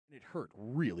It hurt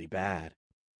really bad.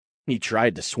 He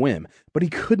tried to swim, but he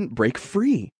couldn't break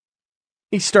free.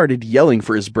 He started yelling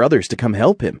for his brothers to come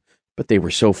help him, but they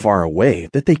were so far away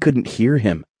that they couldn't hear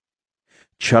him.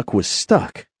 Chuck was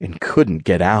stuck and couldn't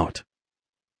get out.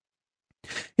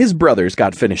 His brothers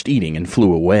got finished eating and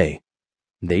flew away.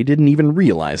 They didn't even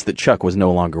realize that Chuck was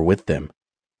no longer with them.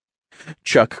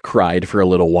 Chuck cried for a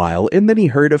little while, and then he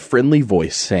heard a friendly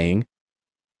voice saying,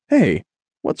 "Hey,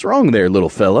 what's wrong there, little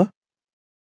fella?"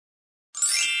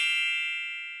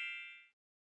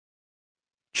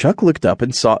 Chuck looked up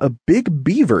and saw a big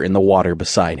beaver in the water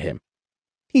beside him.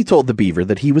 He told the beaver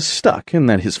that he was stuck and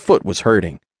that his foot was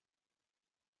hurting.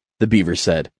 The beaver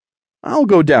said, "I'll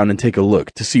go down and take a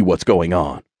look to see what's going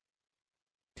on."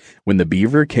 When the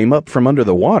beaver came up from under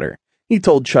the water, he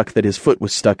told Chuck that his foot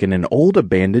was stuck in an old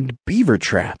abandoned beaver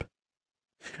trap.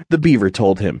 The beaver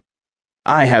told him,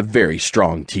 "I have very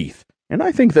strong teeth, and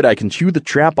I think that I can chew the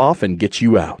trap off and get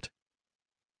you out."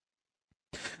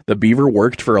 The beaver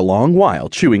worked for a long while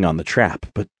chewing on the trap,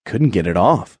 but couldn't get it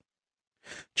off.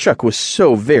 Chuck was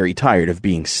so very tired of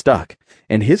being stuck,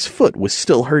 and his foot was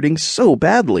still hurting so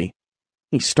badly.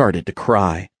 He started to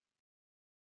cry.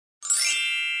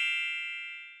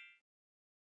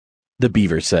 The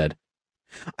beaver said,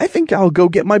 "I think I'll go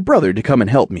get my brother to come and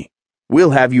help me.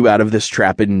 We'll have you out of this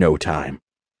trap in no time."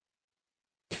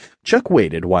 Chuck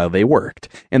waited while they worked,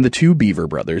 and the two beaver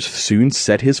brothers soon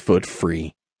set his foot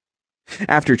free.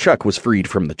 After Chuck was freed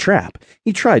from the trap,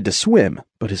 he tried to swim,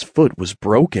 but his foot was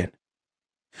broken.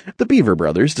 The beaver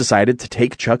brothers decided to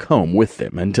take Chuck home with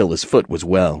them until his foot was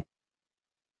well.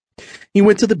 He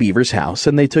went to the beaver's house,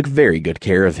 and they took very good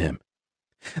care of him.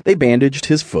 They bandaged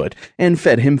his foot and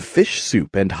fed him fish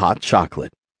soup and hot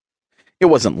chocolate. It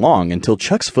wasn't long until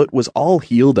Chuck's foot was all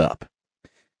healed up.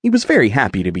 He was very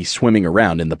happy to be swimming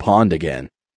around in the pond again.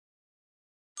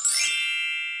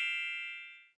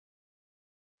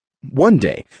 One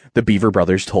day, the Beaver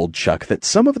brothers told Chuck that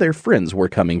some of their friends were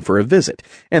coming for a visit,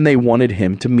 and they wanted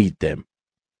him to meet them.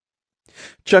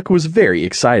 Chuck was very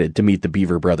excited to meet the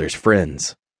Beaver brothers'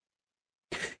 friends.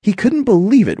 He couldn't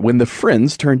believe it when the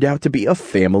friends turned out to be a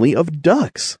family of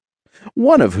ducks,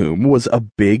 one of whom was a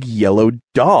big yellow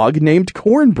dog named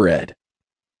Cornbread.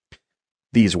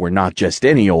 These were not just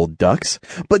any old ducks,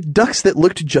 but ducks that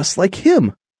looked just like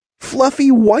him, fluffy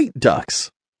white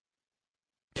ducks.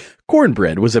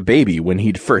 Cornbread was a baby when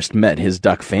he'd first met his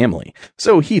duck family,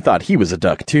 so he thought he was a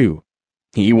duck too.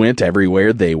 He went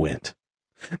everywhere they went.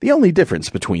 The only difference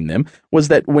between them was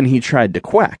that when he tried to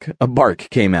quack, a bark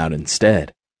came out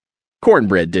instead.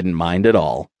 Cornbread didn't mind at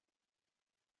all.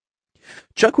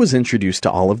 Chuck was introduced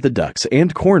to all of the ducks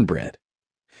and Cornbread.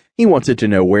 He wanted to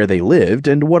know where they lived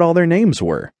and what all their names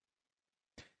were.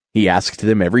 He asked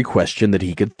them every question that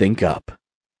he could think up.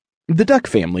 The duck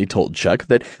family told Chuck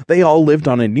that they all lived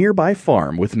on a nearby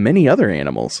farm with many other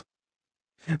animals.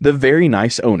 The very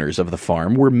nice owners of the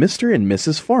farm were Mr. and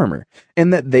Mrs. Farmer,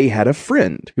 and that they had a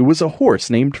friend who was a horse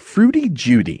named Fruity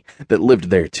Judy that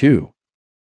lived there too.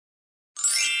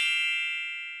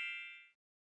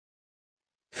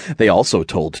 They also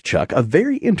told Chuck a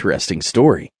very interesting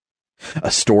story.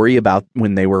 A story about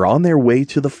when they were on their way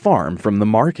to the farm from the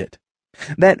market.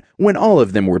 That when all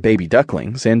of them were baby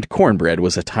ducklings and Cornbread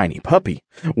was a tiny puppy,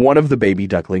 one of the baby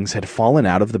ducklings had fallen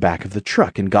out of the back of the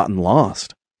truck and gotten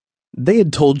lost. They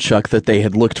had told Chuck that they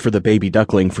had looked for the baby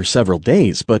duckling for several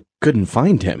days, but couldn't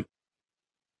find him.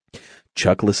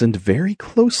 Chuck listened very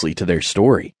closely to their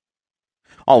story.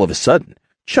 All of a sudden,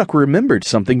 Chuck remembered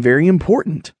something very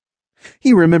important.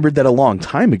 He remembered that a long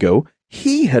time ago,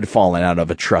 he had fallen out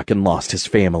of a truck and lost his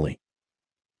family.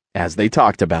 As they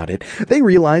talked about it, they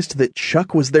realized that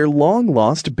Chuck was their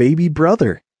long-lost baby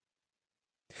brother.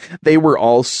 They were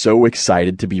all so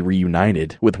excited to be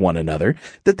reunited with one another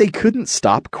that they couldn't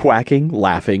stop quacking,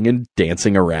 laughing, and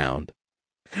dancing around.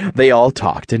 They all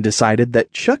talked and decided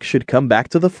that Chuck should come back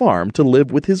to the farm to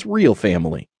live with his real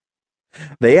family.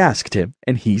 They asked him,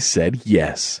 and he said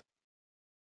yes.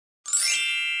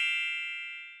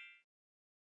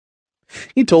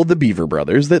 He told the Beaver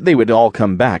brothers that they would all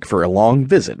come back for a long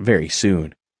visit very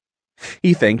soon.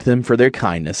 He thanked them for their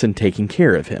kindness in taking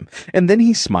care of him, and then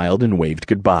he smiled and waved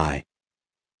goodbye.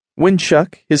 When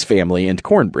Chuck, his family, and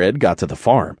Cornbread got to the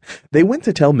farm, they went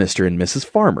to tell Mr. and Mrs.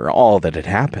 Farmer all that had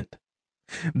happened.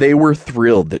 They were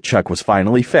thrilled that Chuck was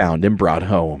finally found and brought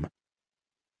home.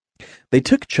 They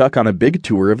took Chuck on a big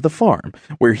tour of the farm,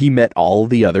 where he met all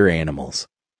the other animals.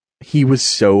 He was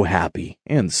so happy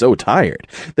and so tired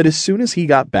that as soon as he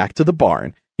got back to the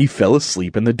barn, he fell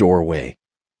asleep in the doorway.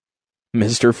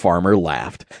 Mr. Farmer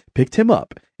laughed, picked him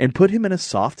up, and put him in a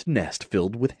soft nest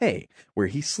filled with hay, where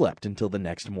he slept until the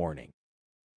next morning.